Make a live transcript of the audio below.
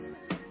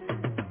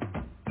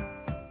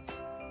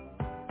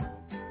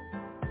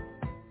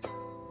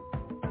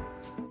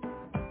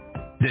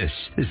This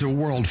is the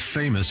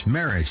world-famous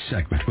marriage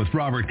segment with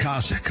Robert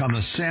Cossack on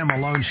the Sam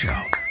Malone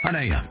Show on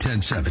AM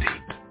 1070.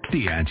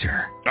 The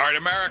Answer. All right,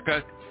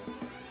 America,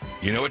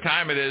 you know what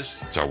time it is.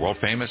 It's our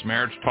world-famous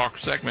marriage talk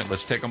segment.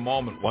 Let's take a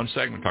moment, one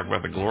segment, talk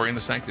about the glory and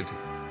the sanctity,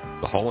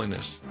 the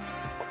holiness,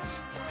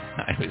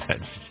 that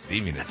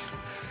steaminess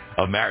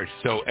of marriage.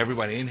 So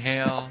everybody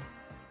inhale,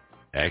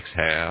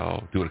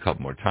 exhale, do it a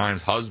couple more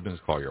times.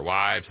 Husbands, call your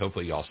wives.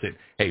 Hopefully y'all sit.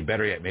 Hey,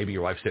 better yet, maybe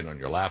your wife's sitting on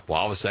your lap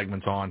while the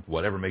segment's on,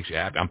 whatever makes you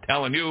happy. I'm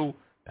telling you,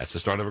 that's the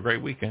start of a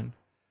great weekend.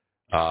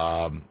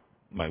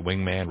 My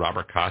wingman,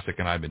 Robert Cossack,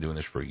 and I have been doing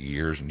this for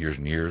years and years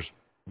and years.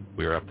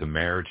 We are up to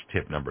marriage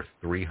tip number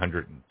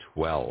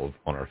 312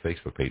 on our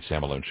Facebook page,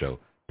 Sam Malone Show,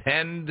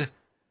 penned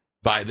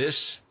by this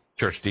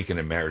church deacon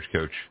and marriage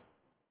coach,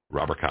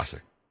 Robert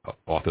Cossack,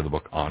 author of the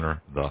book,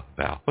 Honor the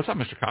Vow. What's up,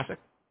 Mr. Cossack?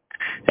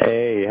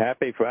 Hey,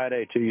 happy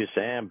Friday to you,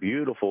 Sam.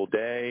 Beautiful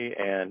day.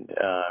 And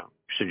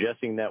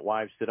suggesting that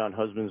wives sit on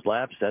husbands'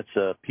 laps, that's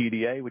a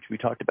PDA, which we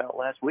talked about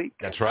last week.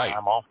 That's right.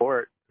 I'm all for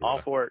it.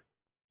 All for it.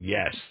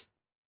 Yes.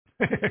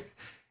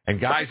 And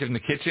guys in the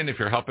kitchen, if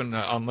you're helping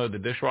unload the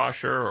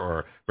dishwasher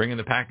or bringing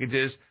the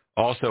packages,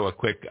 also a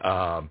quick,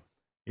 a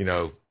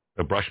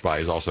brush by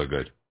is also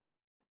good.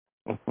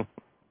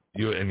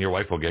 You and your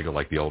wife will giggle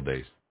like the old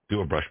days.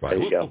 Do a brush by.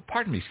 There you go.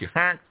 Pardon me. Excuse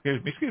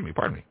me.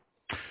 Pardon me.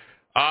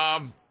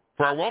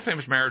 For our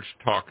world-famous marriage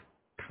talk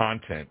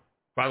content,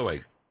 by the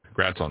way,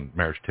 congrats on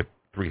marriage tip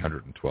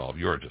 312.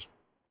 You're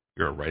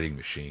a writing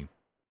machine.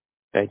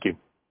 Thank you.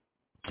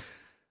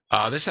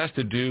 This has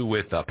to do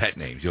with pet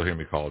names. You'll hear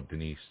me call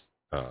Denise.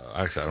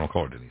 Actually, I don't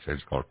call her Denise. I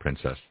just call her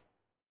Princess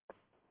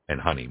and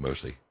Honey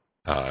mostly.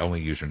 I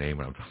only use her name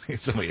when I'm talking.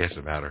 Somebody asks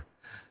about her.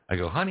 I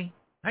go, Honey.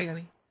 Hi,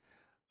 Honey.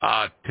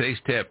 Today's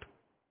tip,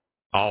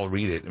 I'll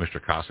read it, and Mr.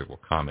 Cossack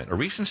will comment. A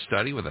recent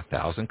study with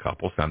 1,000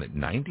 couples found that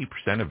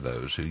 90% of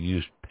those who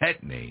used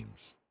pet names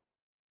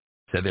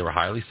said they were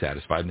highly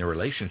satisfied in their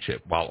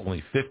relationship, while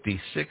only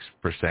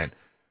 56%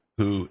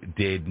 who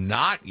did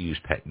not use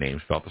pet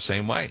names felt the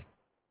same way.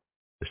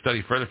 The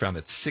study further found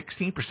that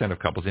 16% of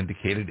couples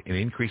indicated an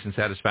increase in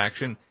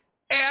satisfaction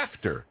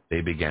after they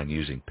began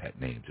using pet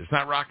names. It's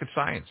not rocket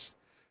science.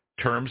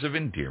 Terms of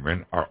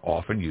endearment are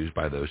often used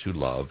by those who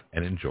love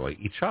and enjoy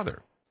each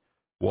other.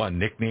 One,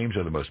 nicknames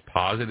with the most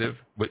positive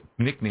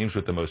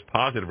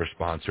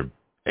response are,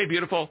 hey,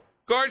 beautiful,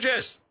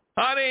 gorgeous,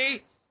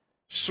 honey,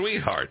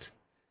 sweetheart.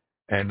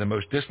 And the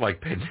most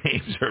disliked pet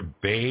names are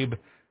babe,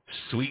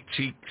 sweet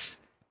cheeks,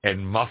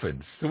 and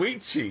muffins.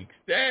 Sweet cheeks.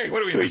 Dang,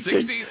 what are we in the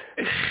 60s?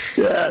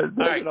 Yeah,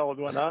 that's an old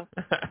one, huh?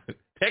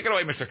 Take it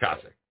away, Mr.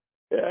 Cossack.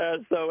 Yeah,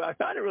 so I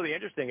found it really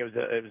interesting. It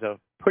was a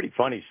pretty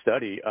funny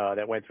study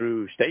that went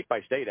through state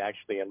by state,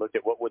 actually, and looked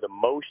at what were the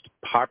most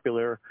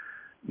popular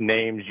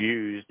names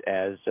used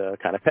as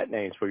kind of pet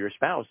names for your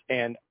spouse.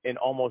 And in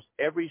almost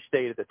every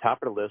state at the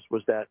top of the list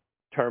was that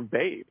term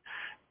babe.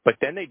 But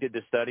then they did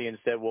the study and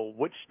said, well,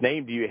 which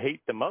name do you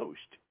hate the most?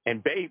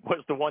 And babe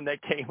was the one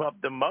that came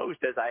up the most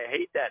as I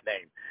hate that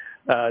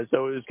name.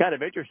 So it was kind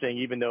of interesting,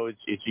 even though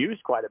it's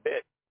used quite a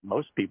bit.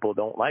 Most people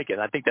don't like it.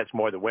 And I think that's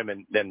more the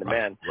women than the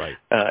men. Right.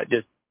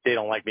 Just they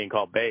don't like being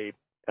called babe.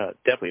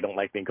 Definitely don't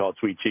like being called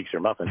sweet cheeks or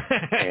muffin.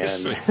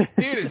 And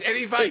dude, is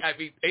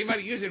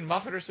anybody using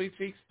muffin or sweet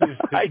cheeks who's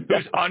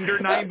under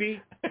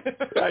 90?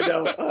 I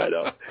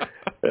know.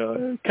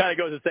 Kind of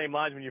goes the same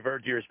lines when you refer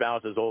to your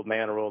spouse as old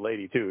man or old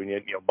lady too,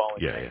 and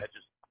bawling. Yeah.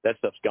 That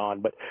stuff's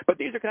gone. But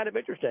these are kind of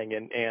interesting,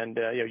 and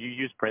you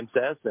use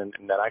princess, and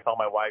that I call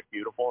my wife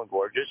beautiful and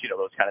gorgeous,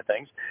 those kind of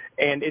things.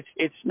 And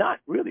it's not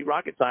really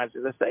rocket science,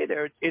 as I say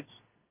there.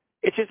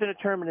 It's just a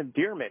term of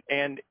endearment,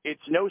 and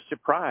it's no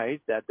surprise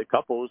that the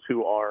couples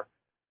who are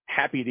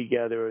happy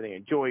together, they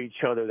enjoy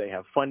each other, they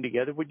have fun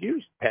together, would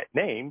use pet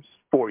names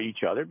for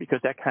each other, because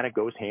that kind of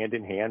goes hand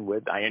in hand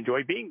with I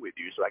enjoy being with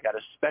you, so I got a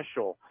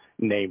special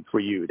name for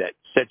you that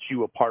sets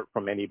you apart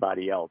from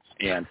anybody else,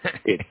 and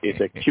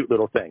it's a cute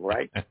little thing,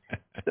 right?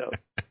 So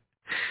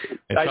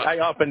I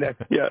often,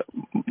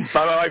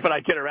 my wife and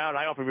I kid around.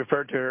 I often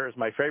refer to her as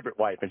my favorite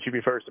wife, and she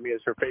refers to me as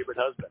her favorite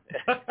husband.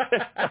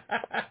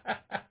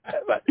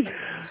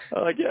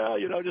 But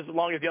just as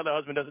long as the other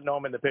husband doesn't know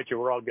I'm in the picture,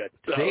 we're all good.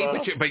 So,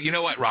 but you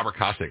know what, Robert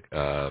Cossack,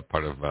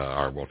 part of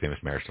our world famous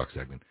marriage talk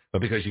segment,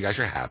 but because you guys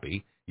are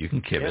happy, you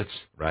can kibitz,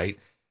 right?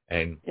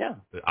 And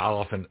I'll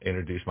often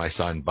introduce my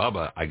son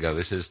Bubba. I go,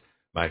 this is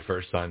my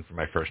first son from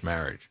my first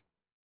marriage,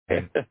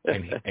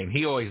 and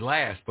he always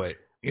laughs, but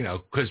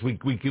because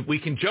we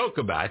can joke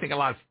about it. I think a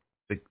lot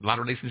of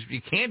relationships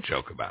you can't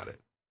joke about it.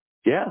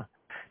 Yeah.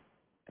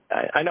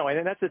 I know,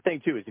 and that's the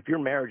thing too, is if your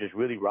marriage is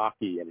really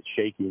rocky and it's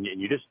shaking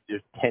and you just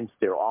tense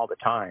there all the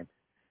time,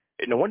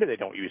 no wonder they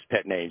don't use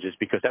pet names, is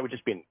because that would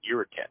just be an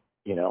irritant,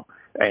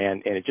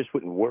 and it just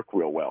wouldn't work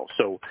real well.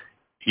 So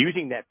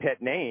using that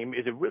pet name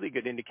is a really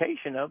good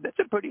indication of that's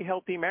a pretty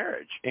healthy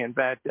marriage. In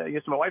fact, so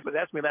my wife was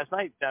asking me last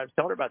night, I was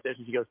telling her about this,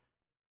 and she goes,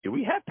 do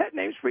we have pet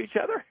names for each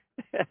other?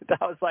 And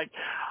I was like,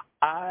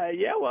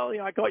 yeah, well,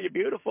 I call you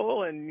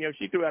beautiful. And,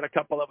 she threw out a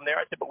couple of them there.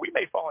 I said, but we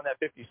may fall in that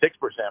 56%.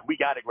 We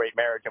got a great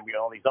marriage, and we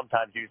only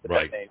sometimes use the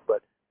pet names.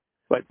 But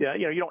But,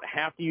 you don't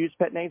have to use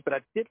pet names, but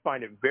I did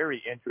find it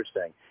very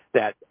interesting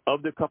that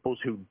of the couples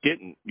who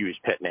didn't use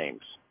pet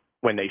names,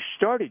 when they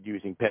started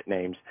using pet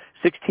names,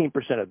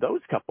 16% of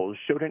those couples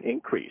showed an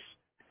increase.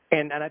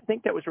 And I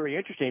think that was very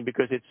interesting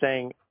because it's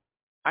saying,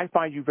 I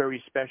find you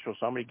very special,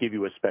 so I'm going to give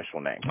you a special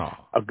name,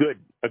 a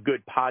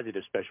good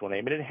positive special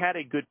name. And it had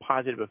a good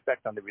positive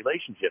effect on the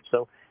relationship.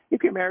 So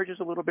if your marriage is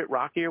a little bit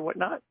rocky or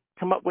whatnot,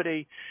 come up with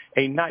a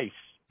nice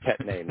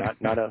pet name, not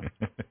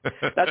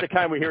the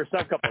kind we hear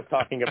some couples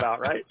talking about,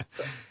 right?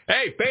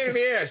 Hey, pain in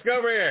the ass, go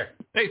over here.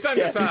 Hey,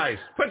 thunder thighs,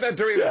 put that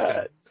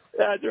Doritos in.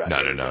 That's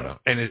right. No.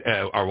 And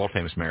our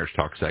world-famous marriage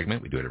talk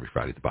segment, we do it every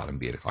Friday at the bottom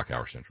of the 8 o'clock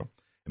hour Central.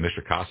 And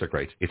Mr. Kosick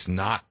writes, it's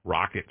not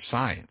rocket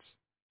science.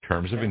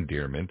 Terms of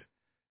endearment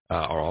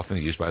are often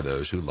used by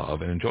those who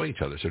love and enjoy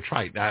each other. So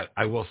try it. Now,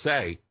 I will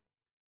say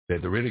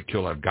that the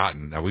ridicule I've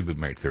gotten, now we've been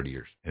married 30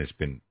 years, and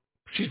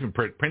she's been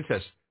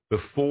Princess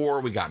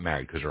before we got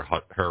married because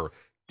her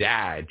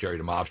dad, Jerry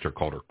the Mobster,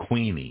 called her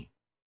Queenie.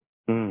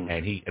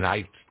 And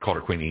I called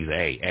her Queenie. He's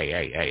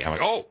A. I'm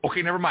like, oh,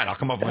 okay, never mind. I'll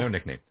come up with my own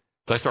nickname.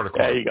 So I started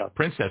calling her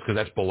Princess because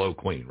that's below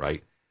Queen,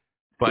 right?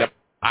 But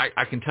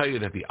I can tell you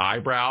that the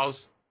eyebrows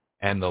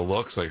and the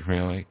looks, like,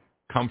 really,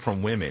 come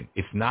from women.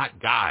 It's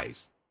not guys.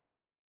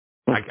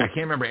 I can't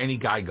remember any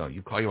guy going,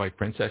 you call your wife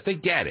Princess? They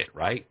get it,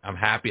 right? I'm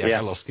happy. I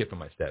got a little skip in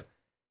my step.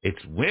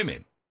 It's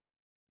women.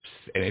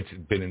 And it's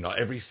been in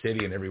every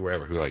city and everywhere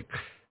ever who are like,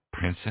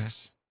 Princess?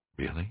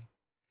 Really?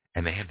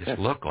 And they have this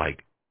look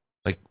like,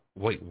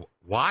 wait,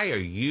 why are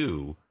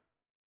you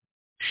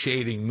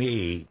shading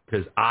me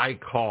because I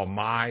call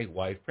my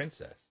wife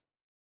Princess?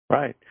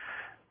 Right.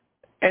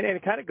 And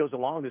it kind of goes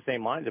along the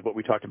same lines of what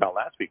we talked about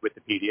last week with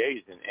the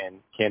PDAs. And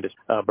Candace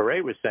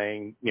Bure was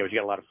saying, she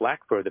got a lot of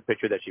flack for the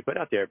picture that she put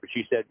out there. But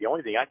she said, the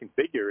only thing I can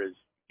figure is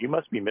you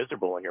must be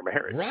miserable in your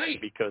marriage. Right.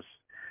 Because,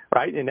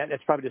 right, and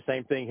that's probably the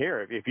same thing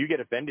here. If you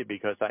get offended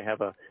because I have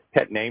a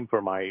pet name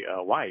for my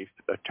wife,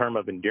 a term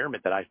of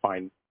endearment that I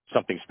find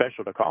something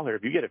special to call her,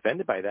 if you get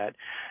offended by that,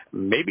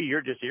 maybe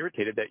you're just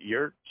irritated that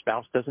your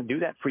spouse doesn't do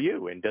that for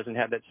you and doesn't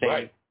have that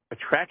same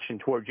attraction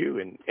towards you.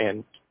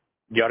 And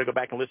you ought to go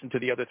back and listen to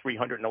the other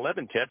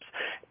 311 tips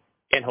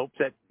in hopes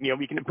that,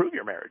 we can improve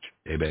your marriage.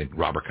 Amen.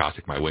 Robert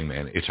Kosick, my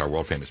wingman. It's our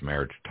world-famous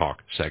marriage talk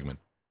segment.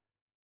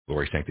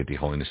 Glory, sanctity,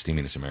 holiness,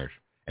 steaminess of marriage.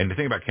 And the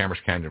thing about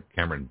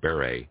Cameron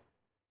Bure,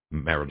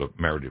 married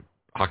to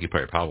hockey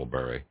player Pavel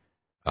Bure,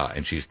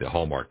 and she's the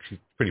Hallmark. She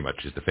pretty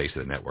much is the face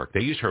of the network.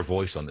 They use her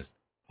voice on the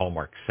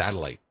Hallmark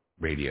satellite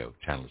radio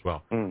channel as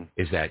well,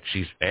 is that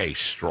she's, A,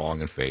 strong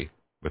in faith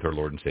with her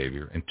Lord and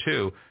Savior, and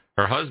 2,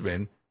 her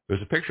husband,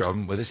 there's a picture of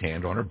him with his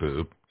hand on her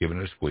boob, giving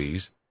it a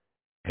squeeze,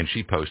 and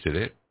she posted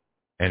it,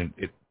 and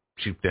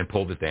she then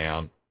pulled it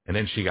down, and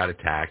then she got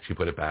attacked. She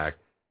put it back.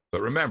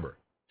 But remember,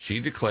 she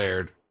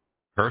declared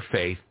her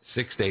faith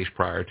 6 days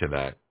prior to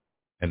that,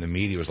 and the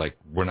media was like,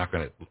 we're not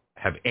going to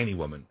have any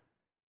woman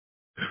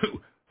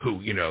who,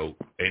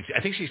 and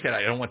I think she said,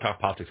 I don't want to talk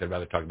politics. I'd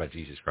rather talk about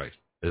Jesus Christ.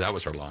 That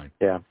was her line.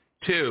 Yeah.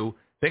 2,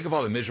 think of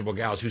all the miserable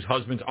gals whose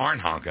husbands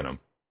aren't honking them,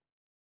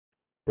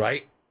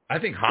 right? I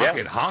think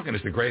honking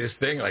is the greatest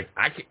thing. Like,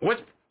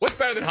 what's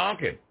better than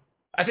honking?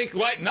 I think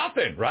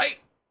nothing, right?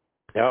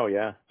 Oh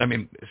yeah. I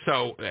mean,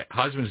 so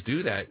husbands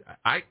do that.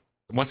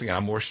 Once again,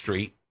 I'm more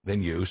street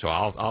than you, so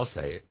I'll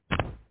say it.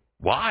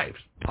 Wives,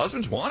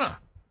 husbands wanna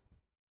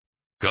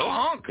go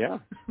honk. Yeah.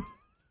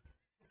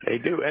 They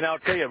do, and I'll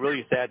tell you a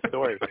really sad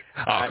story.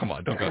 Oh, come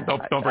on!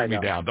 Don't bring me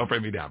down. Don't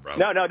bring me down, bro.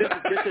 No.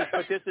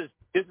 This is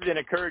an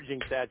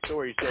encouraging sad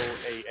story. So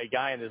a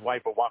guy and his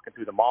wife were walking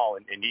through the mall,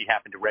 and he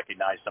happened to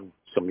recognize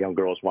some young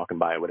girls walking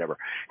by or whatever,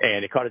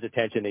 and it caught his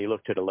attention. And he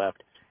looked to the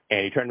left,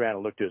 and he turned around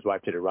and looked to his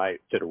wife to the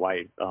right,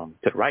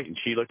 and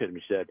she looked at him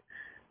and said,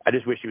 "I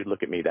just wish you would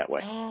look at me that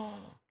way."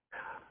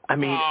 I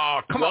mean,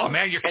 come on,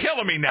 man! You're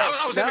killing me now.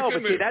 I was in a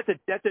good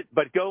mood.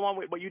 But go along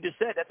with what you just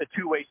said. That's a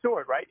two-way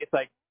sword, right? It's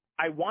like,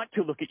 I want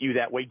to look at you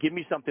that way. Give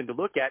me something to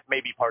look at.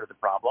 Maybe part of the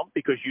problem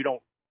because you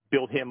don't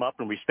build him up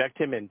and respect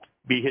him and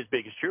be his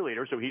biggest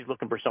cheerleader. So he's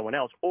looking for someone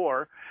else,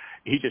 or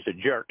he's just a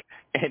jerk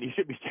and he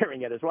should be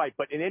staring at his wife.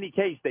 But in any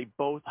case, they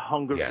both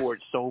hunger for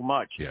it so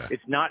much. Yeah.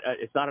 It's not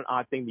an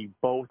odd thing. You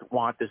both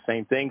want the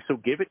same thing. So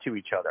give it to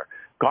each other,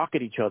 gawk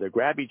at each other,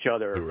 grab each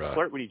other,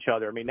 flirt with each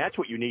other. I mean, that's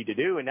what you need to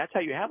do. And that's how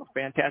you have a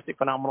fantastic,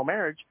 phenomenal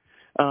marriage.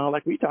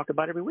 Like we talk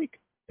about every week.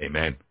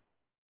 Amen.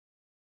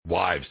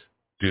 Wives,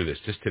 do this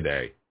just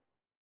today.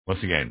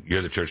 Once again,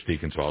 you're the church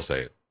deacon, so I'll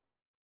say it.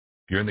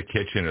 If you're in the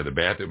kitchen or the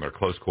bathroom or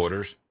close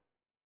quarters,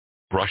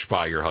 brush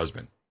by your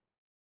husband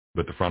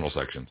with the frontal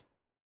sections.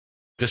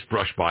 Just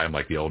brush by him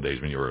like the old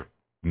days when you were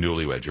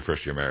newlyweds, your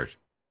first year of marriage.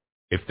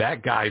 If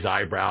that guy's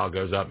eyebrow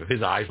goes up, if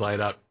his eyes light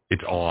up,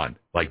 it's on,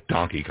 like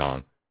Donkey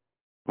Kong.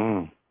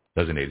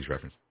 That's an 80s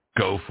reference.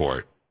 Go for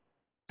it.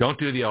 Don't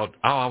do the old,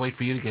 I'll wait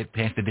for you to get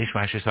past the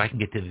dishwasher so I can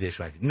get to the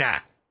dishwasher. Nah.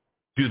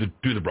 Do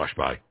the brush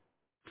by.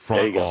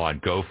 Front on.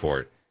 Go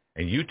for it.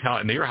 And you tell,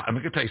 I'm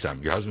going to tell you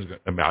something. Your husband's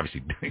going to,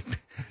 obviously,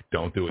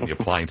 don't do it in the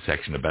appliance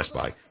section of Best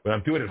Buy. But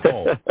I'm doing it at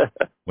home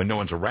when no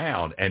one's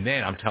around. And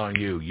then I'm telling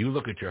you, you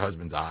look at your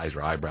husband's eyes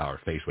or eyebrow or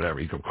face,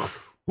 whatever. You go,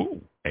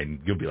 ooh, and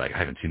you'll be like, I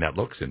haven't seen that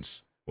look since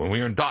when we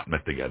were in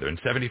Dartmouth together in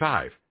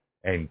 '75,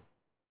 and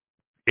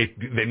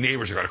the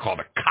neighbors are going to call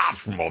the cops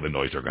from all the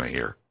noise they're going to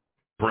hear.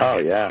 Oh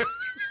yeah.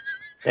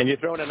 And you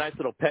throw in a nice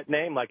little pet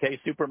name like Hey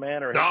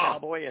Superman or Hey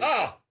Cowboy. And...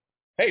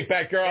 Hey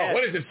Batgirl, yeah.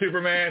 What is it,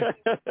 Superman?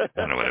 I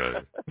don't know what it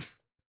is.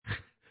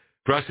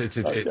 For us, it's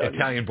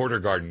Italian border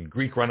garden,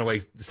 Greek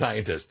runaway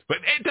scientist. But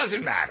it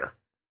doesn't matter.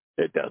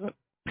 It doesn't.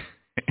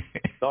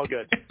 It's all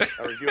good.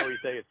 Or as you always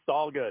say, it's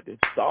all good.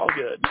 It's all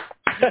good.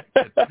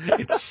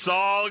 It's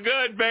all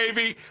good,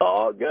 baby.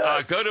 All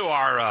good. Go to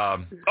our,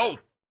 do I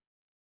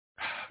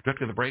have to go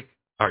to the break?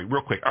 All right,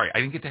 real quick. All right, I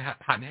didn't get to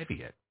hot and heavy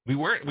yet. All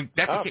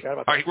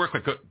right, real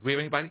quick. Do we have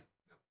anybody?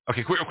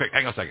 Okay, real quick.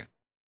 Hang on a second.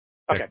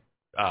 Okay.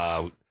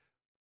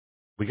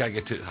 We got to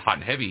get to hot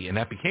and heavy, and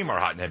that became our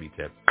hot and heavy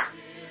tip.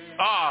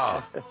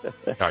 All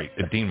right,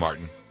 Dean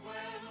Martin.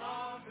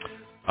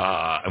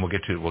 And we'll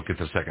get to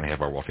the second half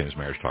of our World Famous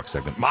Marriage Talk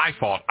segment. My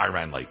fault, I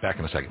ran late. Back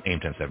in a second. AM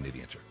 1070,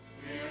 The Answer.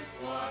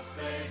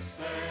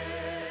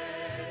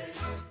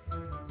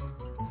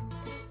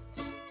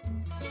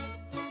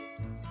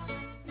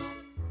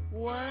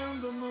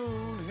 When the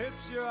moon hits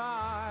your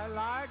eye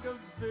like a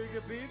big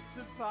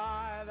pizza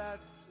pie,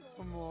 that's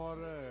amore.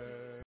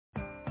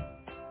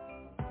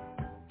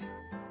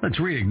 Let's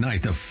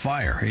reignite the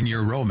fire in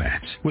your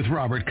romance with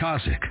Robert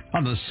Kosick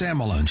on The Sam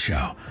Malone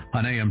Show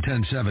on AM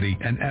 1070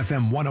 and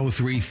FM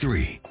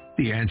 103.3.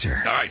 The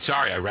Answer. All right,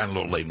 sorry, I ran a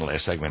little late in the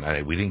last segment.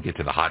 We didn't get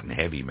to the hot and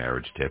heavy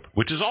marriage tip,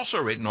 which is also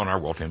written on our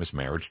World Famous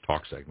Marriage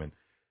Talk segment,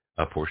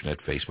 a portion at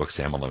Facebook,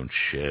 Sam Malone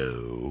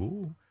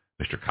Show.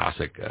 Mr.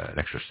 Kosick, an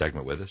extra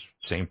segment with us.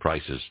 Same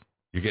prices.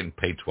 You're getting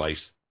paid twice,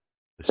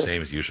 the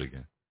same as usually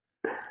get.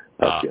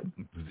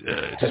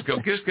 Just go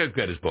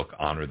get his book,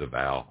 Honor the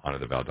Vow,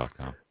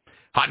 honorthevow.com.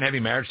 Hot and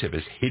heavy marriage tip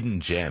is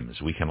hidden gems.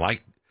 We can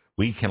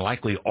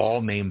likely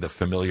all name the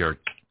familiar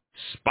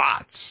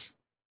spots.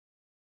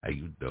 How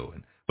you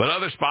doing? But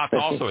other spots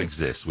also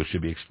exist, which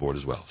should be explored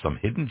as well. Some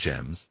hidden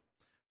gems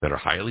that are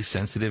highly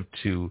sensitive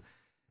to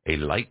a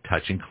light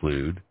touch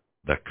include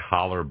the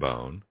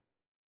collarbone,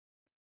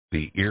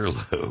 the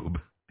earlobe,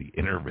 the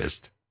inner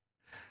wrist,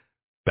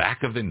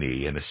 back of the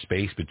knee, and the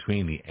space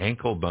between the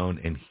ankle bone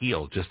and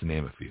heel, just to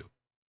name a few.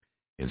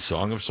 In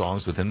Song of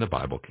Songs within the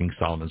Bible, King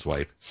Solomon's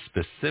wife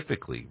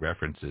specifically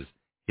references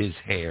his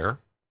hair,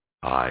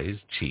 eyes,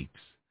 cheeks,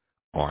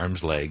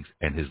 arms, legs,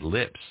 and his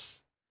lips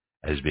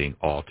as being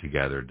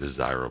altogether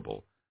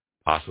desirable,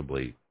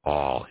 possibly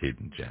all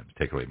hidden gems.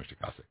 Take it away, Mr.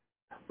 Kosick.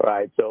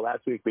 Right. So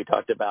last week we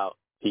talked about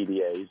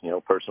PDAs,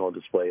 personal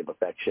display of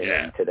affection.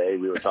 Yeah. And today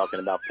we were talking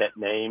about pet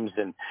names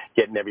and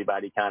getting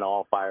everybody kind of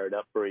all fired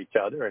up for each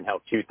other and how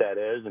cute that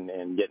is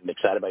and getting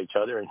excited about each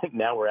other. And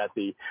now we're at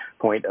the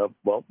point of,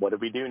 well, what do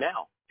we do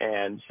now?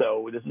 And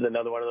so this is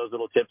another one of those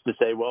little tips to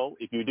say, well,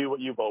 if you do what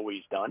you've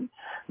always done,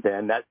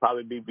 then that'd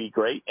probably be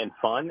great and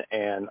fun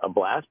and a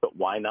blast, but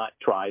why not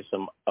try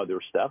some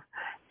other stuff?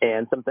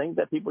 And some things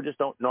that people just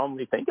don't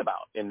normally think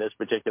about in this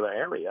particular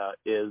area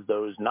is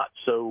those not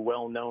so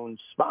well-known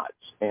spots.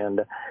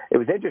 And it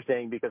was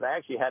interesting because I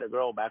actually had a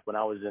girl back when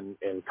I was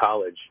in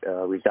college.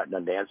 We got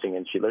done dancing,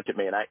 and she looked at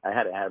me, and I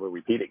had to have her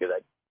repeat it because I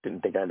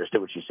didn't think I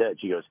understood what she said.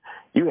 She goes,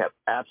 "You have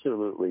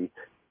absolutely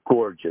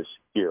gorgeous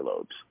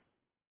earlobes."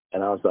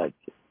 And I was like,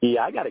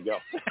 yeah, I got to go.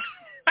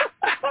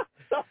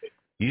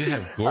 You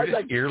have gorgeous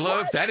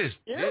earlobes? That is...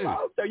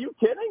 Earlobes? Are you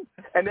kidding?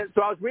 And then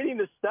so I was reading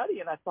the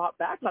study, and I thought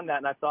back on that,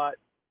 and I thought,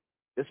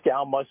 this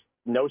gal must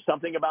know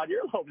something about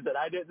earlobes that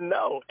I didn't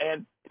know.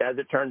 And as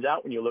it turns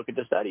out, when you look at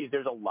the studies,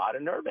 there's a lot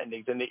of nerve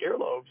endings in the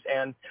earlobes.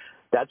 And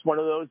that's one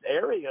of those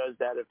areas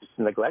that if it's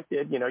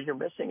neglected, you're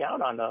missing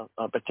out on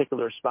a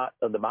particular spot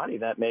of the body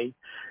that may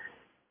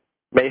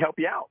help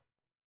you out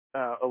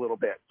a little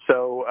bit.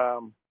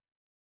 So...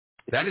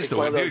 that is the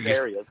one, dude.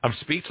 I'm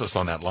speechless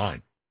on that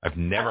line. I've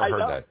never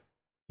heard that.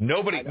 None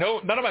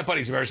of my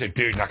buddies have ever said,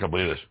 dude, you're not going to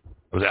believe this.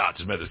 I was out,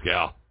 just met this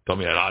gal. Told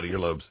me I had hot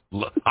earlobes.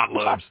 Hot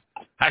lobes.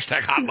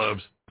 Hashtag hot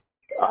lobes.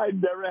 I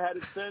never had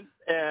it since,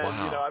 and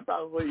wow. I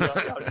probably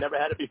I've never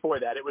had it before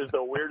that. It was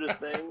the weirdest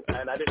thing,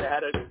 and I didn't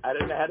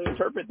know how to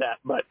interpret that.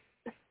 But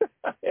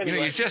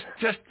anyway, you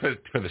just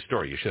for the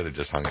story, you should have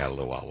just hung out a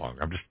little while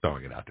longer. I'm just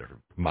throwing it out there.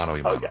 Mano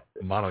y mano. Okay.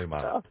 Mano y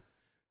mano.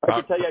 I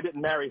can tell you I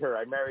didn't marry her.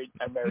 I married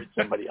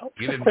somebody else.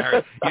 You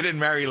didn't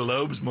marry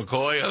Lobes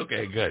McCoy?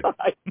 Okay, good.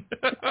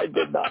 I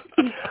did not.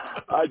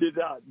 I did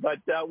not. But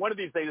one of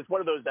these things, it's one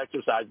of those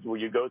exercises where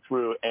you go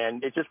through,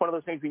 and it's just one of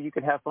those things where you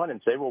can have fun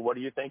and say, well, what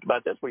do you think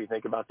about this? What do you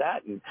think about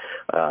that? And,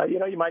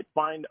 you might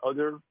find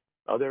other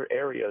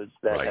areas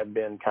that have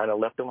been kind of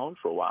left alone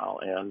for a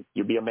while, and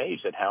you'd be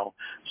amazed at how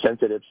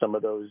sensitive some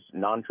of those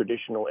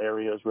non-traditional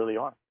areas really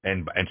are.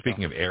 And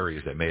speaking of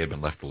areas that may have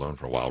been left alone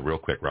for a while, real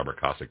quick, Robert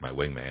Kosick, my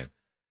wingman,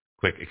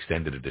 quick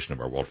extended edition of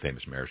our World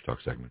Famous Marriage Talk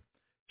segment.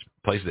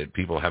 Place that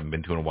people haven't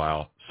been to in a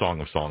while, Song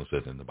of Songs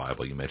within the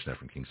Bible. You mentioned that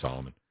from King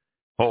Solomon.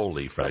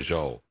 Holy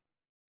fragile.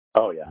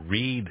 Oh, yeah.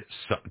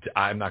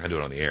 I'm not going to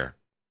do it on the air,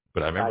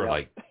 but I remember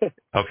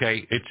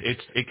okay,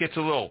 it gets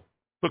a little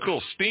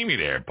steamy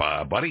there,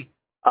 buddy.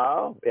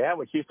 Oh yeah,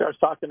 when she starts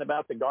talking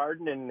about the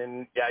garden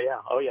and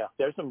oh yeah,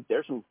 there's some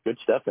good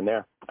stuff in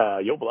there.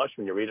 You'll blush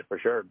when you read it for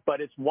sure. But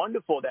it's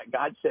wonderful that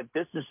God said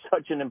this is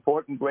such an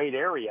important, great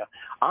area.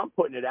 I'm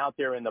putting it out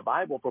there in the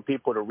Bible for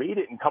people to read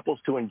it and couples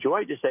to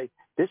enjoy. To say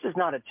this is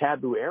not a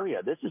taboo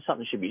area. This is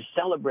something that should be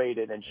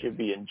celebrated and should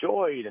be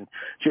enjoyed and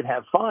should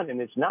have fun.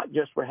 And it's not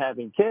just for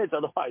having kids.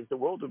 Otherwise, the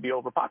world would be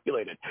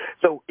overpopulated.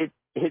 So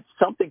it's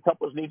something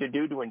couples need to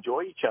do to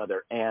enjoy each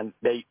other, and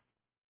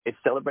it's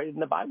celebrated in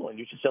the Bible, and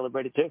you should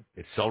celebrate it too.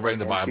 It's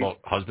celebrated in the Bible.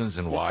 Husbands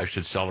and wives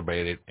should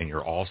celebrate it, and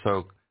you're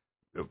also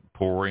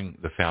pouring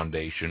the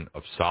foundation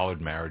of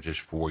solid marriages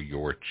for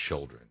your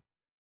children.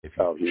 If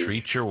you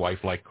treat your wife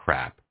like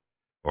crap,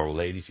 or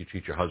ladies, you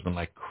treat your husband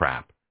like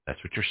crap,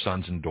 that's what your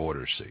sons and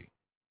daughters see.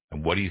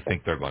 And what do you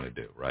think they're going to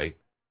do, right?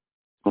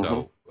 Mm-hmm.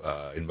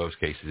 So in most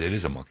cases, it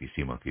is a monkey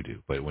see, monkey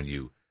do. But when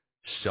you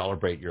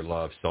celebrate your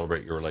love,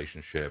 celebrate your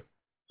relationship,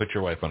 put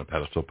your wife on a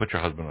pedestal, put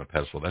your husband on a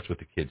pedestal. That's what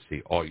the kids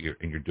see all year,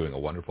 and you're doing a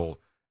wonderful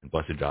and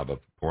blessed job of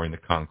pouring the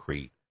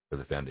concrete for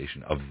the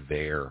foundation of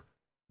their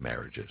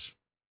marriages.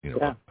 You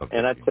know,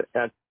 and I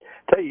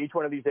tell you, each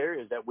one of these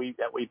areas that we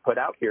put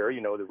out here, you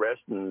know, the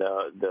rest and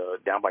the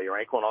down by your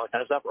ankle and all that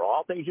kind of stuff, are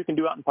all things you can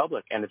do out in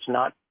public, and it's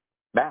not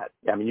bad.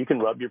 I mean, you can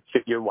rub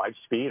your wife's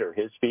feet or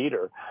his feet,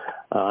 or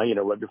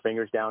rub your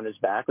fingers down his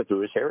back or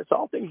through his hair. It's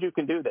all things you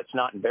can do that's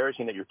not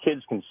embarrassing, that your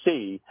kids can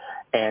see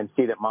and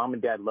see that mom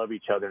and dad love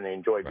each other and they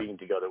enjoy being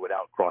together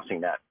without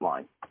crossing that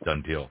line.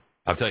 Done deal.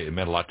 I'll tell you, it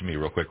meant a lot to me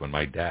real quick when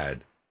my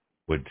dad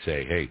would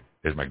say, "Hey,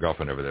 there's my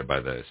girlfriend over there by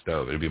the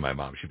stove." It'd be my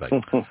mom. She'd be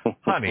like,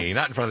 "Honey,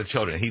 not in front of the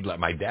children."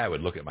 My dad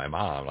would look at my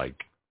mom like,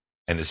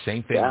 and the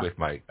same thing with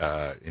my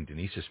in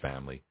Denise's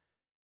family.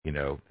 You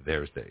know,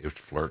 there was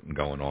flirting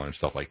going on and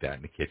stuff like that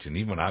in the kitchen.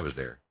 Even when I was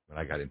there, when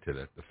I got into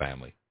the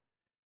family,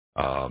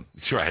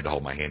 sure, I had to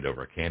hold my hand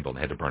over a candle and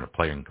had to burn a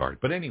playing card.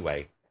 But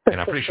anyway, and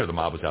I'm pretty sure the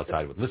mob was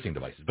outside with listening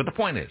devices. But the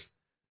point is,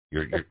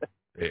 you're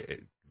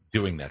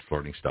doing that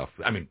flirting stuff.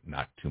 I mean,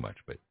 not too much,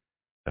 but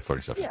that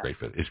flirting stuff is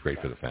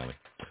great for the family.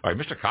 All right,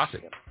 Mr.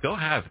 Kosick, go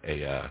have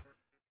a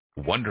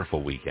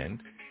wonderful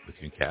weekend with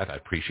you and Kath. I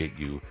appreciate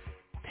you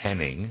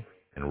penning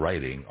and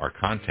writing our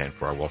content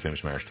for our World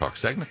Famous Marriage Talk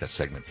segment. That's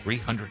segment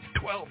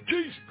 312.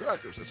 Jeez,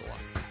 crackers, that's a lot.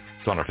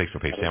 It's on our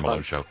Facebook page, Sam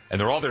Malone Show. And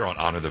they're all there on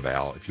Honor the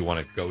Vow if you want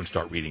to go and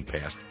start reading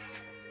past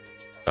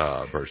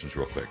versions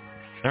real quick.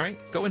 All right,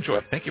 go enjoy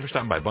it. Thank you for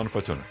stopping by. Buona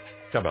fortuna.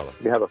 Ciao, Bella.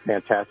 You have a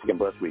fantastic and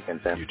blessed weekend,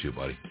 Sam. You too,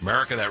 buddy.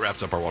 America, that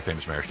wraps up our World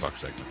Famous Marriage Talk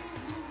segment.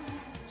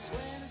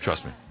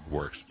 Trust me, it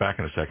works. Back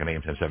in a second, AM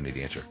 1070,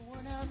 The Answer.